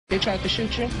They tried to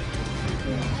shoot you?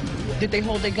 Did they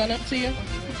hold their gun up to you?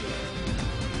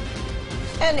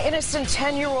 An innocent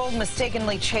 10-year-old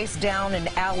mistakenly chased down an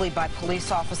alley by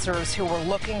police officers who were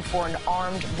looking for an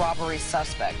armed robbery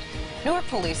suspect. Newark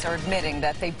Police are admitting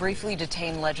that they briefly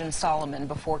detained Legend Solomon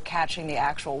before catching the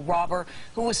actual robber,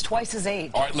 who was twice his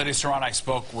age. All right, Lydia Serrano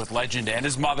spoke with Legend and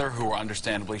his mother, who were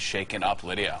understandably shaken up.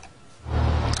 Lydia.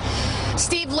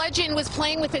 Steve, Legend was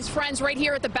playing with his friends right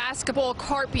here at the basketball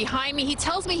court behind me. He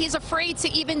tells me he's afraid to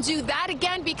even do that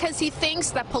again because he thinks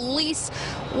that police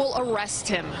will arrest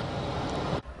him.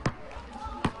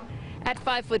 At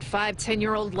 5'5",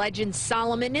 10-year-old Legend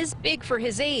Solomon is big for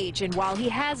his age, and while he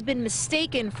has been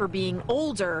mistaken for being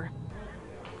older,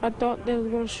 I thought they were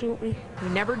going to shoot me. he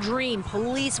never dreamed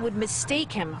police would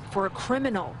mistake him for a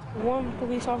criminal. One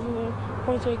police officer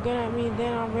pointed a gun at me, and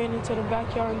then I ran into the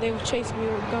backyard, and they were chasing me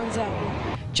with guns at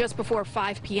me. Just before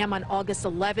 5 p.m. on August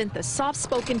 11th, the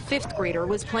soft-spoken 5th grader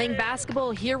was playing basketball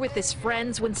here with his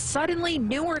friends when suddenly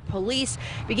Newark police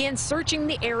began searching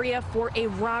the area for a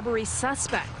robbery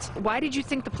suspect. Why did you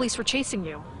think the police were chasing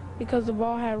you? Because the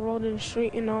ball had rolled in the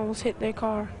street and almost hit their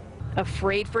car.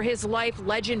 Afraid for his life,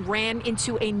 Legend ran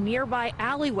into a nearby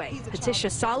alleyway.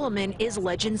 Patisha Solomon is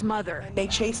Legend's mother. They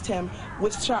chased him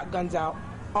with shotguns out,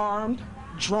 armed,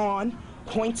 drawn,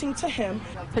 pointing to him.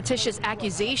 Patisha's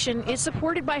accusation is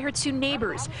supported by her two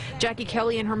neighbors, Jackie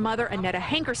Kelly and her mother, Annetta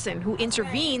Hankerson, who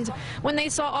intervened when they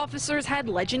saw officers had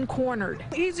Legend cornered.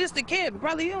 He's just a kid,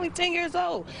 probably he's only 10 years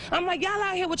old. I'm like, y'all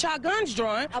out here with y'all guns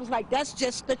drawn. I was like, that's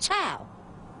just the child.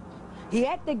 He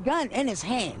had the gun in his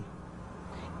hand.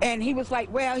 And he was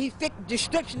like, well, he fit the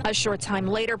description. A short time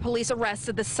later, police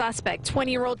arrested the suspect,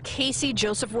 20-year-old Casey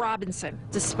Joseph Robinson.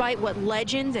 Despite what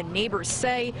Legend and neighbors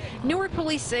say, Newark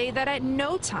police say that at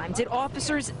no time did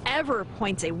officers ever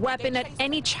point a weapon at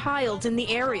any child in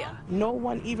the area. No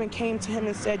one even came to him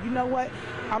and said, you know what,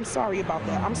 I'm sorry about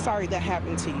that. I'm sorry that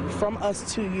happened to you, from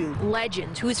us to you.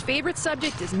 Legend, whose favorite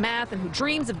subject is math and who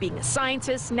dreams of being a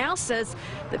scientist, now says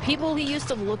the people he used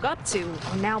to look up to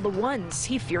are now the ones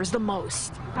he fears the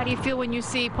most. How do you feel when you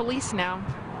see police now?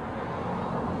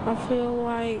 I feel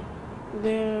like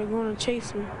they're going to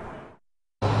chase me.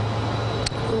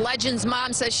 Legend's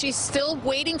mom says she's still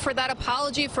waiting for that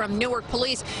apology from Newark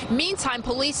police. Meantime,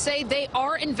 police say they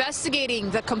are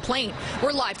investigating the complaint.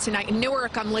 We're live tonight in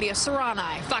Newark. I'm Lydia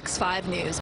Serrano, Fox 5 News.